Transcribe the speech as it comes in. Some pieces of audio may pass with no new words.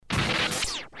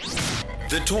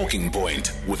The Talking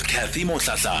Point with Kathy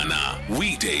Motlatlana.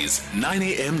 Weekdays, 9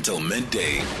 a.m. till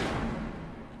midday.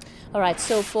 All right,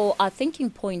 so for our thinking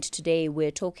point today,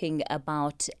 we're talking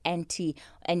about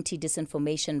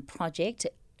anti-disinformation project.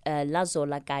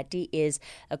 Lazola Gadi is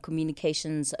a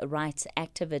communications rights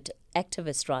activist.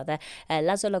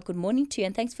 Lazola, good morning to you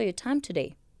and thanks for your time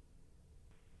today.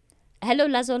 Hello,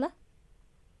 Lazola.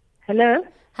 Hello.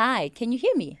 Hi, can you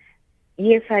hear me?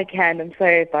 Yes, I can. I'm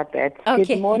sorry about that. Okay.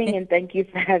 Good morning and thank you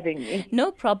for having me. No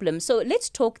problem. So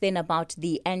let's talk then about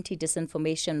the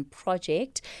Anti-Disinformation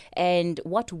Project and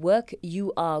what work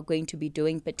you are going to be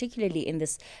doing, particularly in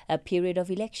this period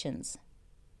of elections.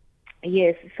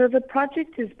 Yes, so the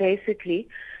project is basically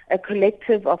a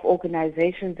collective of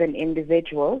organizations and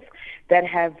individuals that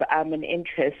have an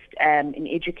interest in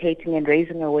educating and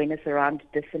raising awareness around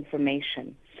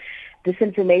disinformation.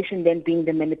 Disinformation then being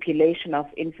the manipulation of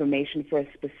information for a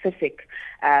specific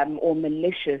or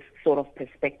malicious sort of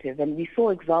perspective. And we saw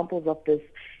examples of this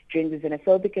during the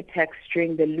xenophobic attacks,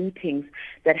 during the lootings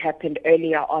that happened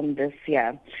earlier on this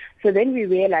year. So then we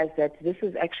realized that this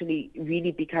is actually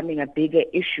really becoming a bigger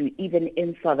issue even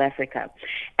in South Africa.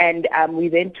 And we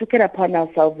then took it upon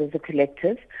ourselves as a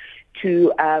collective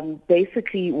to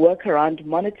basically work around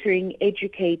monitoring,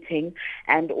 educating,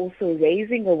 and also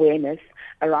raising awareness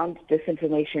around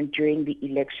disinformation during the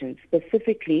elections,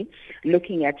 specifically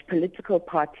looking at political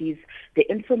parties, the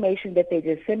information that they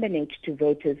disseminate to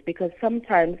voters, because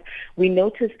sometimes we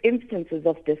notice instances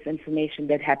of disinformation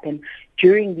that happen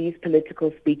during these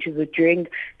political speeches or during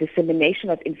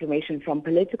dissemination of information from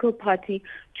political party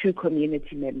to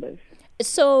community members.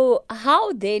 So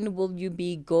how then will you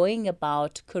be going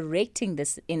about correcting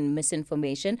this in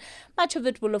misinformation? Much of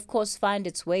it will, of course, find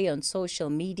its way on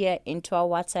social media, into our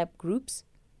WhatsApp groups.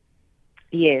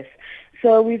 Yes.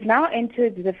 So we've now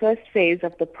entered the first phase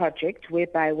of the project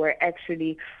whereby we're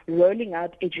actually rolling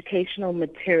out educational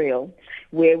material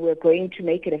where we're going to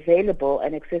make it available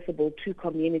and accessible to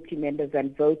community members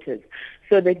and voters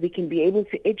so that we can be able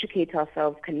to educate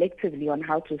ourselves collectively on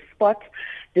how to spot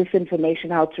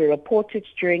disinformation, how to report it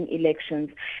during elections,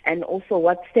 and also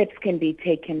what steps can be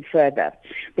taken further.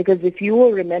 Because if you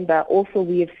will remember, also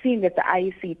we have seen that the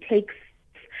IEC takes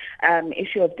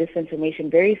issue of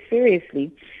disinformation very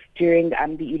seriously during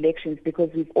the elections, because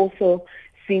we've also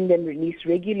seen them release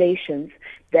regulations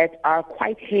that are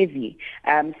quite heavy,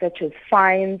 such as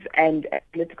fines and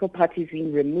political parties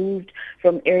being removed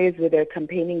from areas where they're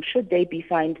campaigning should they be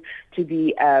found to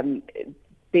be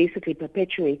basically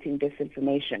perpetuating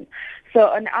disinformation. So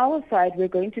on our side, we're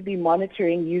going to be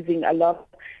monitoring using a lot of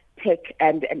tech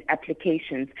and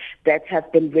applications that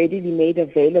have been readily made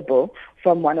available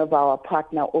from one of our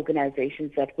partner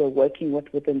organizations that we're working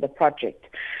with within the project.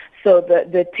 So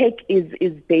the tech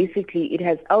is basically, it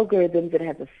has algorithms, it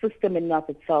has a system in and of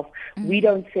itself. Mm-hmm. We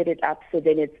don't set it up, so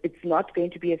then it's not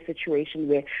going to be a situation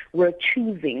where we're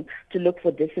choosing to look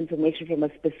for disinformation from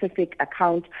a specific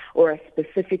account or a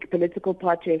specific political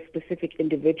party or a specific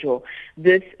individual.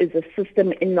 This is a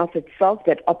system in and of itself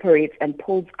that operates and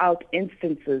pulls out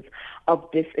instances of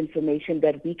disinformation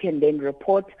that we can then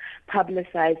report,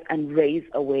 publicize, and raise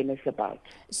awareness about.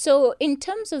 So in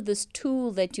terms of this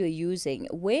tool that you're using,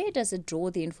 where does it draw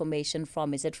the information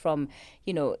from? Is it from,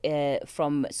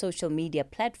 from social media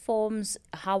platforms?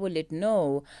 How will it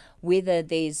know whether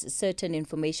there's certain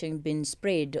information being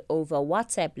spread over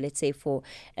WhatsApp, let's say, for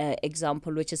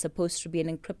example, which is supposed to be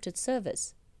an encrypted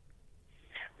service?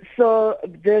 So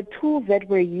the tools that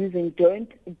we're using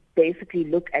don't basically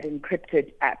look at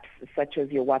encrypted apps such as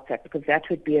your WhatsApp, because that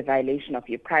would be a violation of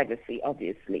your privacy,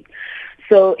 obviously.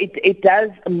 So it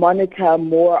does monitor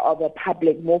more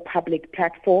public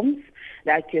platforms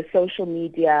like your social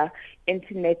media,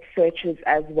 internet searches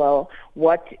as well,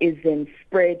 what is then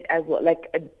spread as well,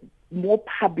 like more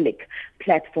public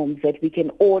platforms that we can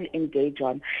all engage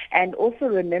on. And also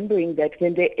remembering that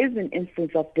when there is an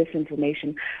instance of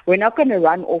disinformation, we're not going to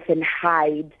run off and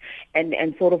hide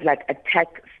and sort of like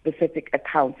attack specific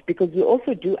accounts, because we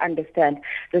also do understand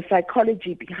the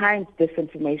psychology behind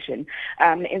disinformation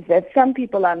is that some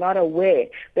people are not aware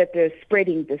that they're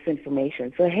spreading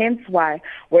disinformation. So hence why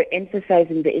we're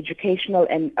emphasizing the educational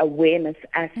and awareness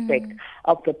aspect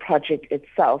of the project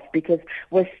itself, because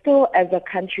we're still as a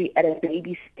country at a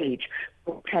baby stage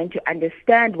trying to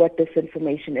understand what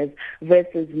disinformation is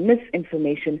versus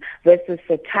misinformation versus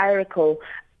satirical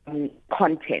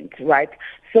content, right?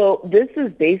 So this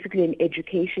is basically an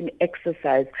education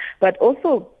exercise, but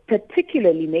also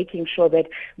particularly making sure that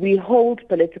we hold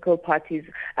political parties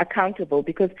accountable,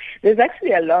 because there's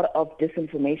actually a lot of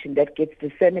disinformation that gets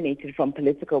disseminated from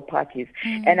political parties.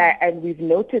 And we've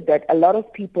noted that a lot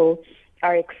of people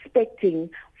are expecting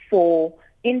for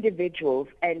individuals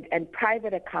and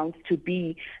private accounts to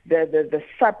be the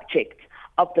subject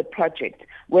of the project,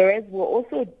 whereas we're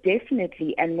also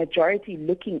definitely and majority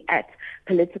looking at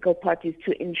political parties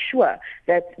to ensure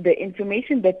that the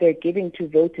information that they're giving to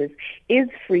voters is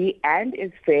free and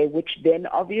is fair, which then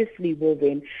obviously will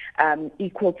then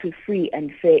equal to free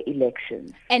and fair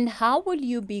elections. And how will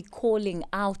you be calling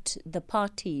out the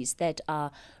parties that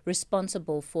are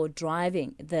responsible for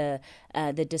driving the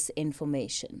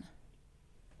disinformation?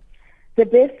 The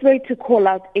best way to call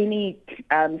out any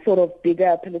sort of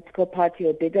bigger political party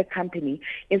or bigger company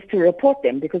is to report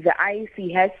them, because the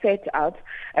IEC has set out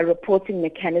a reporting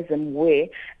mechanism where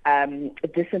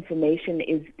disinformation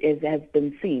has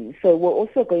been seen. So we're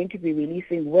also going to be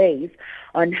releasing ways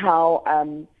on how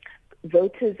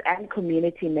voters and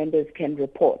community members can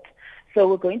report. So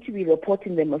we're going to be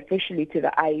reporting them officially to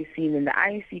the IEC, and the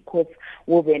IEC courts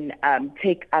will then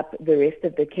take up the rest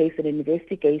of the case and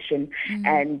investigation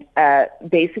and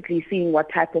basically seeing what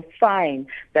type of fine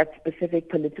that specific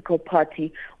political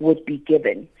party would be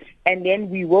given. And then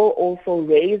we will also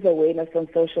raise awareness on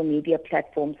social media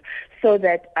platforms so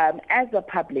that as a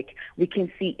public, we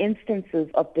can see instances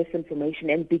of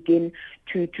disinformation and begin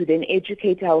to then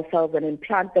educate ourselves and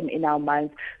implant them in our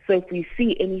minds. So if we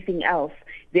see anything else,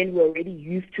 then we're already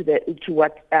used to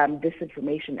what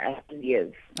disinformation actually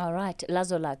is. All right.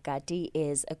 Lazola Gadi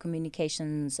is a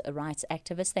communications rights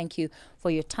activist. Thank you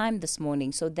for your time this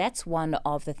morning. So that's one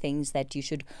of the things that you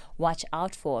should watch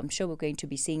out for. I'm sure we're going to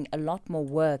be seeing a lot more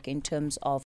work in terms of